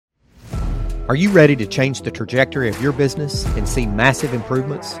Are you ready to change the trajectory of your business and see massive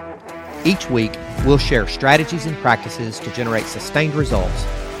improvements? Each week, we'll share strategies and practices to generate sustained results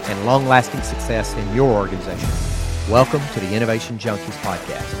and long-lasting success in your organization. Welcome to the Innovation Junkies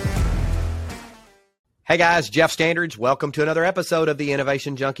podcast. Hey guys, Jeff Standridge. Welcome to another episode of the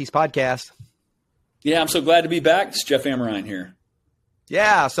Innovation Junkies podcast. Yeah, I'm so glad to be back. It's Jeff Amrine here.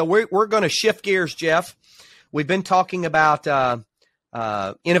 Yeah, so we're going to shift gears, Jeff. We've been talking about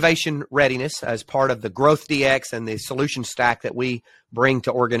innovation readiness as part of the GrowthDX and the solution stack that we bring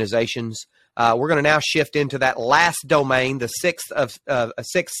to organizations. We're going to now shift into that last domain, the sixth of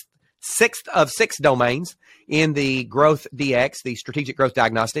six domains in the GrowthDX, the strategic growth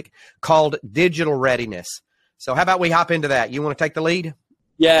diagnostic, called digital readiness. So how about we hop into that? You want to take the lead?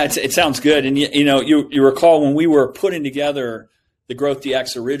 Yeah, it sounds good. And you recall when we were putting together the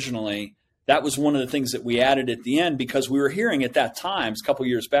GrowthDX originally, that was one of the things that we added at the end because we were hearing at that time, a couple of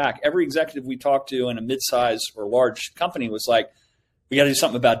years back, every executive we talked to in a mid-size or large company was like, we got to do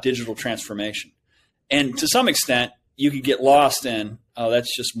something about digital transformation. And to some extent, you could get lost in, oh,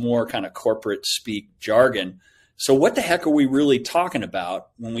 that's just more kind of corporate speak jargon. So what the heck are we really talking about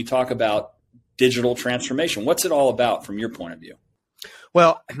when we talk about digital transformation? What's it all about from your point of view?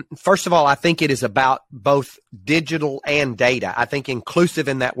 Well, first of all, I think it is about both digital and data. I think inclusive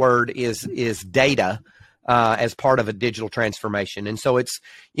in that word is data as part of a digital transformation. And so it's,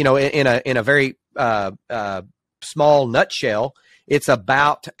 in a very small nutshell, it's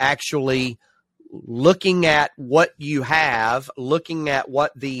about actually looking at what you have, looking at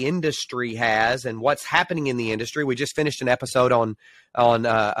what the industry has and what's happening in the industry. We just finished an episode on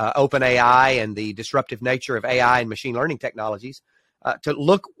OpenAI and the disruptive nature of AI and machine learning technologies.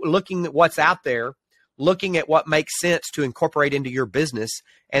 Looking at what's out there, looking at what makes sense to incorporate into your business,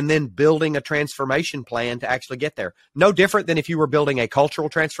 and then building a transformation plan to actually get there. No different than if you were building a cultural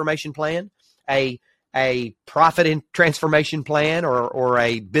transformation plan, a profit and transformation plan, or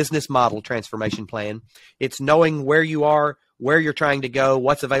a business model transformation plan. It's knowing where you are, where you're trying to go,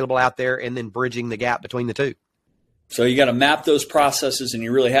 what's available out there, and then bridging the gap between the two. So you got to map those processes, and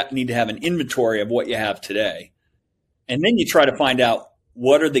you really need to have an inventory of what you have today. And then you try to find out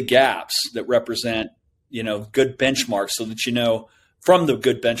what are the gaps that represent, good benchmarks so that you know from the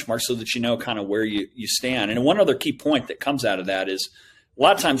good benchmarks so that you know kind of where you stand. And one other key point that comes out of that is a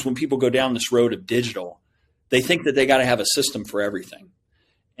lot of times when people go down this road of digital, they think that they got to have a system for everything.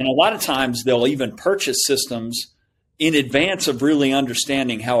 And a lot of times they'll even purchase systems in advance of really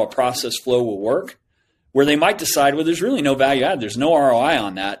understanding how a process flow will work, where they might decide, well, there's really no value add. There's no ROI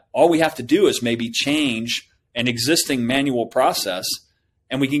on that. All we have to do is maybe change an existing manual process,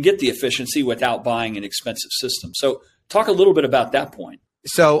 and we can get the efficiency without buying an expensive system. So talk a little bit about that point.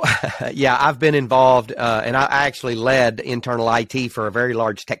 So, yeah, I've been involved, and I actually led internal IT for a very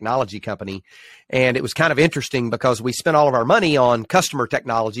large technology company. And it was kind of interesting because we spent all of our money on customer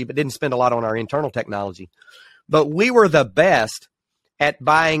technology, but didn't spend a lot on our internal technology. But we were the best at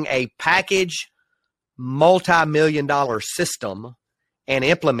buying a package multi-million-dollar system and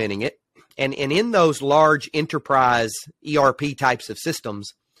implementing it. And in those large enterprise ERP types of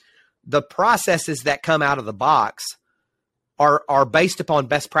systems, the processes that come out of the box are based upon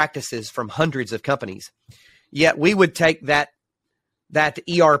best practices from hundreds of companies. Yet we would take that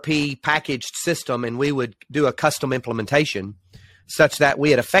ERP packaged system and we would do a custom implementation such that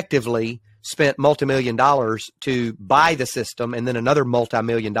we had effectively spent multi-million dollars to buy the system and then another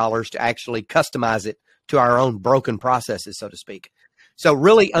multi-million dollars to actually customize it to our own broken processes, so to speak. So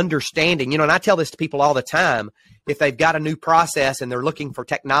really understanding, and I tell this to people all the time, if they've got a new process and they're looking for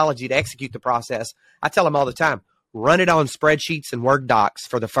technology to execute the process, I tell them all the time, run it on spreadsheets and Word docs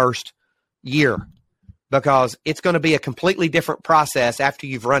for the first year, because it's going to be a completely different process after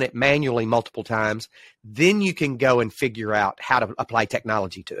you've run it manually multiple times. Then you can go and figure out how to apply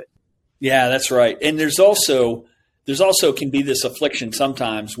technology to it. Yeah, that's right. And there's also can be this affliction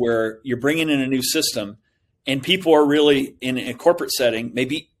sometimes where you're bringing in a new system and people are really in a corporate setting,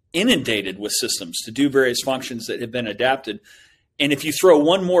 maybe inundated with systems to do various functions that have been adapted. And if you throw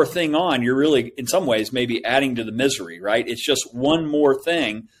one more thing on, you're really, in some ways, maybe adding to the misery, right? It's just one more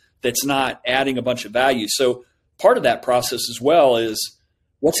thing that's not adding a bunch of value. So part of that process as well is,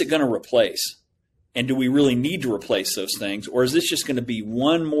 what's it going to replace? And do we really need to replace those things? Or is this just going to be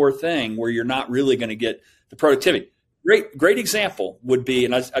one more thing where you're not really going to get the productivity? Great example would be,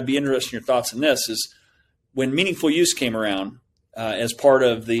 and I'd be interested in your thoughts on this, is when Meaningful Use came around as part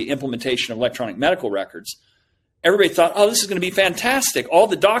of the implementation of electronic medical records, everybody thought, oh, this is going to be fantastic. All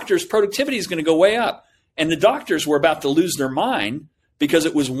the doctors' productivity is going to go way up. And the doctors were about to lose their mind because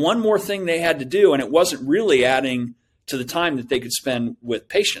it was one more thing they had to do, and it wasn't really adding to the time that they could spend with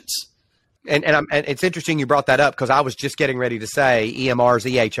patients. And it's interesting you brought that up, because I was just getting ready to say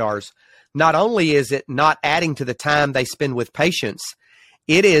EMRs, EHRs. Not only is it not adding to the time they spend with patients,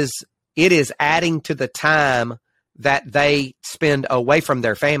 it is adding to the time that they spend away from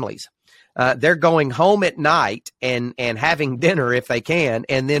their families. They're going home at night and having dinner if they can,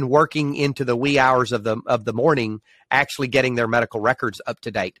 and then working into the wee hours of the morning, actually getting their medical records up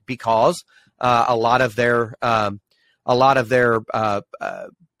to date, because a lot of their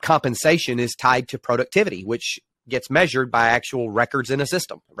compensation is tied to productivity, which gets measured by actual records in a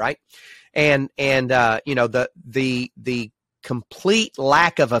system, right? And the complete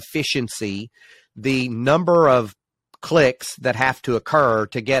lack of efficiency, the number of clicks that have to occur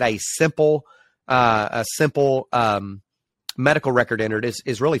to get a simple medical record entered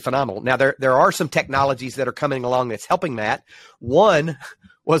is really phenomenal. Now, there are some technologies that are coming along that's helping that. One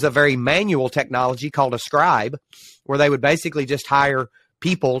was a very manual technology called a scribe, where they would basically just hire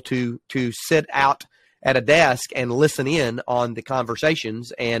people to sit out at a desk and listen in on the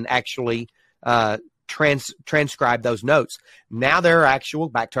conversations and actually transcribe those notes. Now there are actual,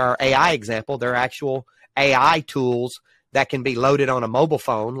 back to our AI example, there are actual AI tools that can be loaded on a mobile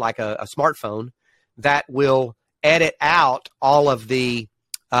phone, like a smartphone, that will edit out all of the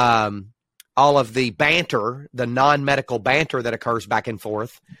banter, the non-medical banter that occurs back and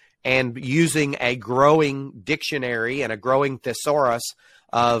forth, and using a growing dictionary and a growing thesaurus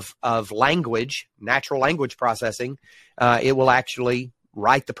of language, natural language processing, it will actually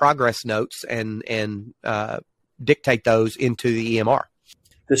write the progress notes and dictate those into the EMR.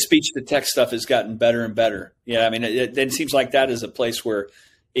 The speech-to-text stuff has gotten better and better. Yeah, I mean, it seems like that is a place where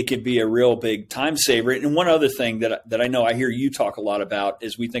it could be a real big time saver. And one other thing that I know I hear you talk a lot about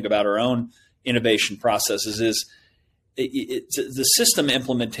as we think about our own innovation processes is the system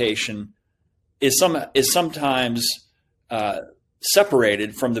implementation is sometimes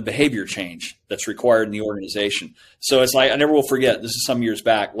separated from the behavior change that's required in the organization. So it's like, I never will forget, this is some years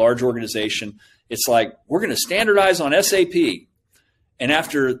back, large organization. It's like, we're going to standardize on SAP. And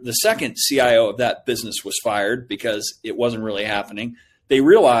after the second CIO of that business was fired because it wasn't really happening, they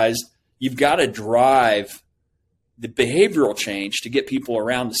realized you've got to drive the behavioral change to get people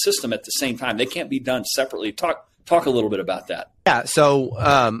around the system at the same time. They can't be done separately. Talk a little bit about that. Yeah.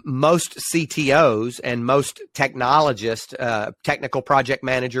 So most CTOs and most technologists, technical project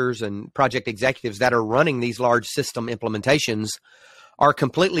managers and project executives that are running these large system implementations are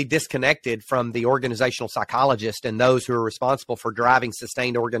completely disconnected from the organizational psychologist and those who are responsible for driving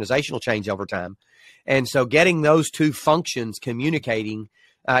sustained organizational change over time. And so getting those two functions communicating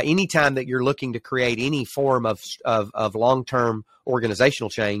anytime that you're looking to create any form of long-term organizational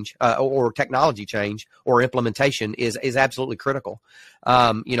change or technology change or implementation is absolutely critical.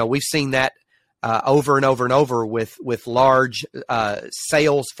 We've seen that over and over and over with large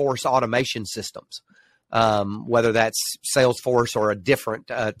Salesforce automation systems. Whether that's Salesforce or a different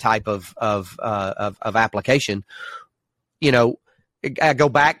type of application, I go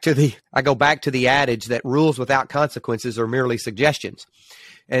back to the adage that rules without consequences are merely suggestions.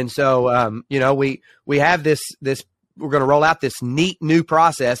 And so, we have this, we're going to roll out this neat new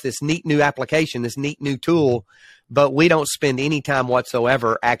process, this neat new application, this neat new tool, but we don't spend any time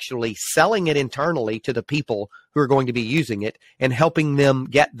whatsoever actually selling it internally to the people who are going to be using it and helping them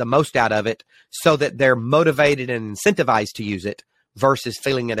get the most out of it so that they're motivated and incentivized to use it versus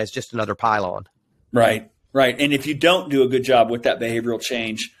feeling it as just another pile-on. Right. And if you don't do a good job with that behavioral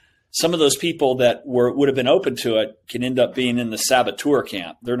change, some of those people that would have been open to it can end up being in the saboteur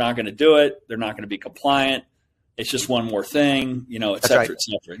camp. They're not going to do it. They're not going to be compliant. It's just one more thing, et cetera, et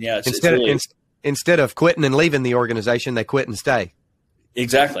cetera. Yeah. Instead of quitting and leaving the organization, they quit and stay.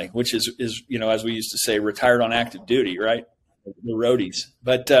 Exactly. Which is, as we used to say, retired on active duty, right? The roadies.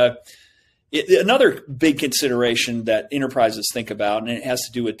 But another big consideration that enterprises think about, and it has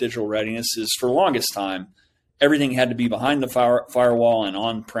to do with digital readiness, is for the longest time, everything had to be behind the firewall and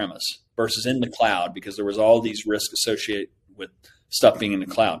on premise versus in the cloud because there was all these risks associated with stuff being in the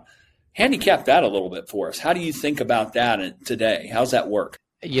cloud. Handicap that a little bit for us. How do you think about that today? How's that work?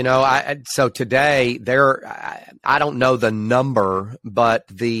 So today I don't know the number, but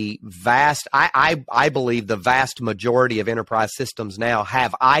I believe the vast majority of enterprise systems now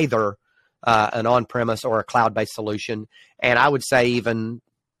have either an on-premise or a cloud-based solution. And I would say even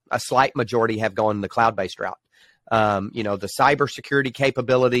a slight majority have gone the cloud-based route. The cybersecurity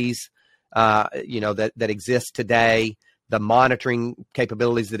capabilities, that exist today, the monitoring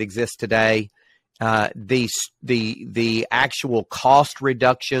capabilities that exist today, the actual cost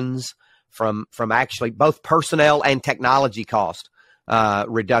reductions from actually both personnel and technology cost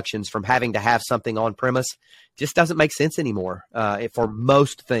reductions from having to have something on premise just doesn't make sense anymore for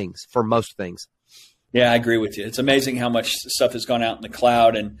most things. Yeah, I agree with you. It's amazing how much stuff has gone out in the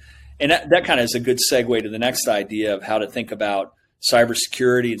cloud, and that kind of is a good segue to the next idea of how to think about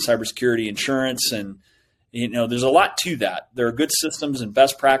cybersecurity and cybersecurity insurance. And there's a lot to that. There are good systems and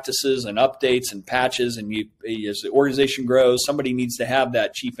best practices and updates and patches. And as the organization grows, somebody needs to have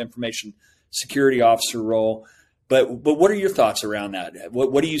that chief information security officer role. But what are your thoughts around that?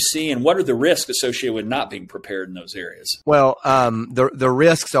 What do you see, and what are the risks associated with not being prepared in those areas? Well, the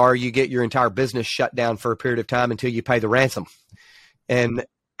risks are you get your entire business shut down for a period of time until you pay the ransom. And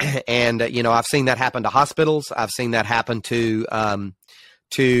I've seen that happen to hospitals. I've seen that happen to a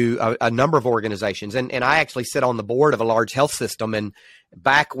number of organizations. And I actually sit on the board of a large health system. And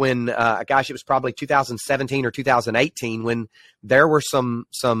back when, it was probably 2017 or 2018, when there were some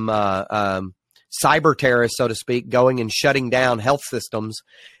cyber terrorists, so to speak, going and shutting down health systems.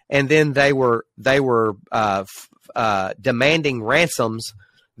 And then they were demanding ransoms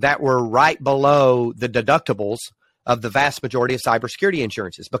that were right below the deductibles of the vast majority of cybersecurity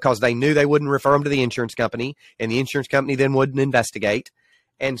insurances, because they knew they wouldn't refer them to the insurance company, and the insurance company then wouldn't investigate.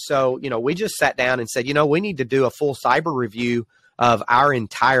 And so, we just sat down and said, we need to do a full cyber review of our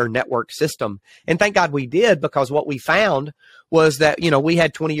entire network system. And thank God we did, because what we found was that, we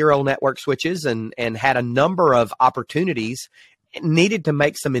had 20-year-old network switches and had a number of opportunities, needed to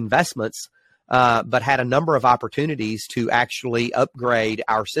make some investments, but had a number of opportunities to actually upgrade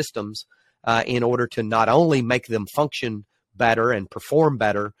our systems in order to not only make them function better and perform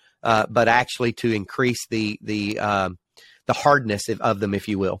better, but actually to increase the hardness of them, if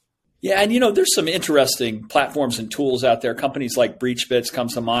you will. Yeah, and there's some interesting platforms and tools out there. Companies like BreachBits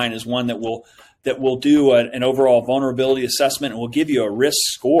comes to mind as one that will do an overall vulnerability assessment and will give you a risk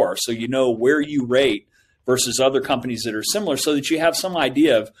score, so you know where you rate versus other companies that are similar, so that you have some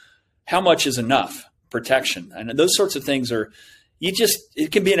idea of how much is enough protection. And those sorts of things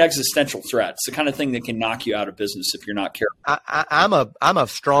it can be an existential threat. It's the kind of thing that can knock you out of business if you're not careful. I'm a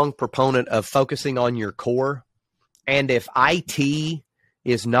strong proponent of focusing on your core. And if IT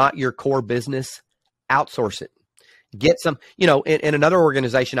is not your core business, outsource it. Get some, in another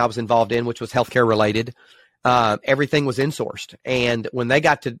organization I was involved in, which was healthcare related, everything was insourced. And when they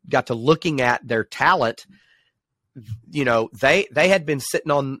got to looking at their talent, they had been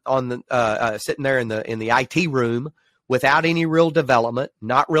sitting sitting there in the IT room without any real development,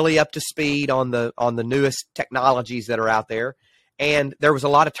 not really up to speed on the newest technologies that are out there. And there was a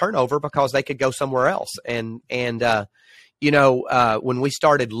lot of turnover because they could go somewhere else. And when we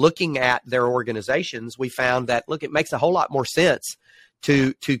started looking at their organizations, we found that, it makes a whole lot more sense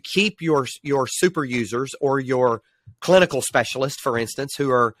to keep your super users or your clinical specialists, for instance, who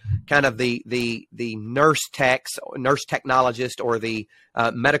are kind of the nurse technologist or the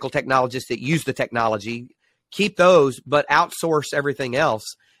medical technologists that use the technology. Keep those, but outsource everything else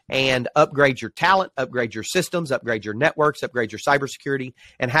and upgrade your talent, upgrade your systems, upgrade your networks, upgrade your cybersecurity,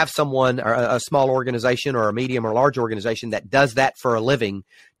 and have someone, or a small organization or a medium or large organization, that does that for a living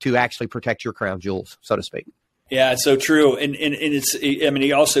to actually protect your crown jewels, so to speak. Yeah, it's so true. And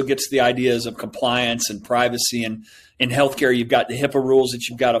he also gets the ideas of compliance and privacy. And in healthcare, you've got the HIPAA rules that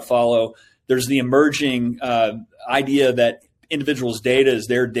you've got to follow. There's the emerging idea that individuals' data is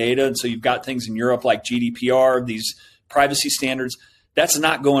their data. And so you've got things in Europe like GDPR, these privacy standards. That's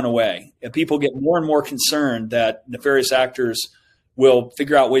not going away. And people get more and more concerned that nefarious actors will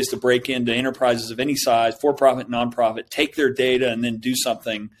figure out ways to break into enterprises of any size, for-profit, nonprofit, take their data and then do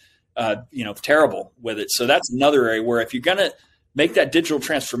something terrible with it. So that's another area where if you're going to make that digital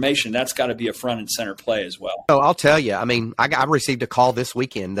transformation, that's got to be a front and center play as well. So I'll tell you, I received a call this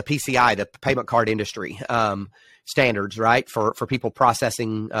weekend, the PCI, the payment card industry standards, right, for people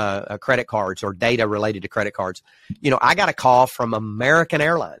processing credit cards or data related to credit cards. I got a call from American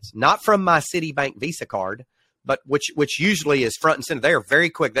Airlines, not from my Citibank Visa card, but which usually is front and center. They are very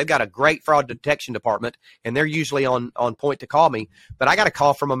quick. They've got a great fraud detection department, and they're usually on point to call me. But I got a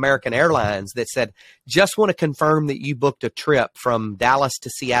call from American Airlines that said, just want to confirm that you booked a trip from Dallas to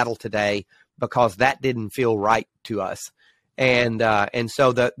Seattle today, because that didn't feel right to us. And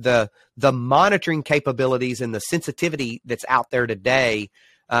so the monitoring capabilities and the sensitivity that's out there today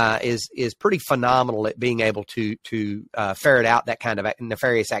is pretty phenomenal at being able to ferret out that kind of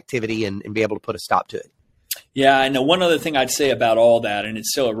nefarious activity and be able to put a stop to it. Yeah, I know. One other thing I'd say about all that, and it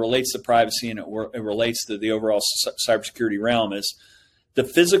relates to privacy and it relates to the overall cybersecurity realm, is the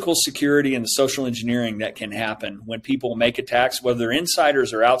physical security and the social engineering that can happen when people make attacks, whether they're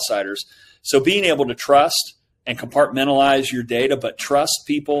insiders or outsiders. So being able to trust and compartmentalize your data, but trust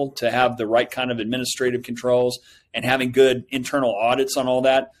people to have the right kind of administrative controls and having good internal audits on all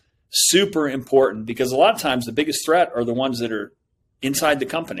that. Super important, because a lot of times the biggest threat are the ones that are inside the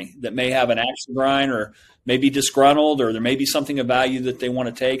company that may have an axe to grind or may be disgruntled, or there may be something of value that they want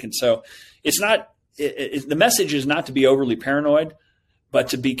to take. And so the message is not to be overly paranoid, but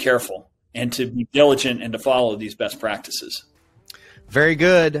to be careful and to be diligent and to follow these best practices. Very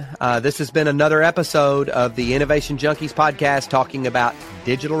good. This has been another episode of the Innovation Junkies podcast talking about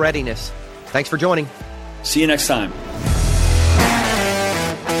digital readiness. Thanks for joining. See you next time.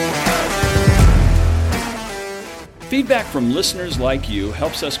 Feedback from listeners like you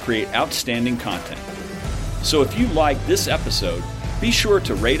helps us create outstanding content. So if you like this episode, be sure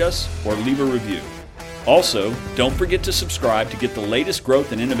to rate us or leave a review. Also, don't forget to subscribe to get the latest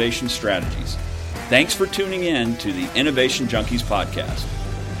growth and innovation strategies. Thanks for tuning in to the Innovation Junkies podcast.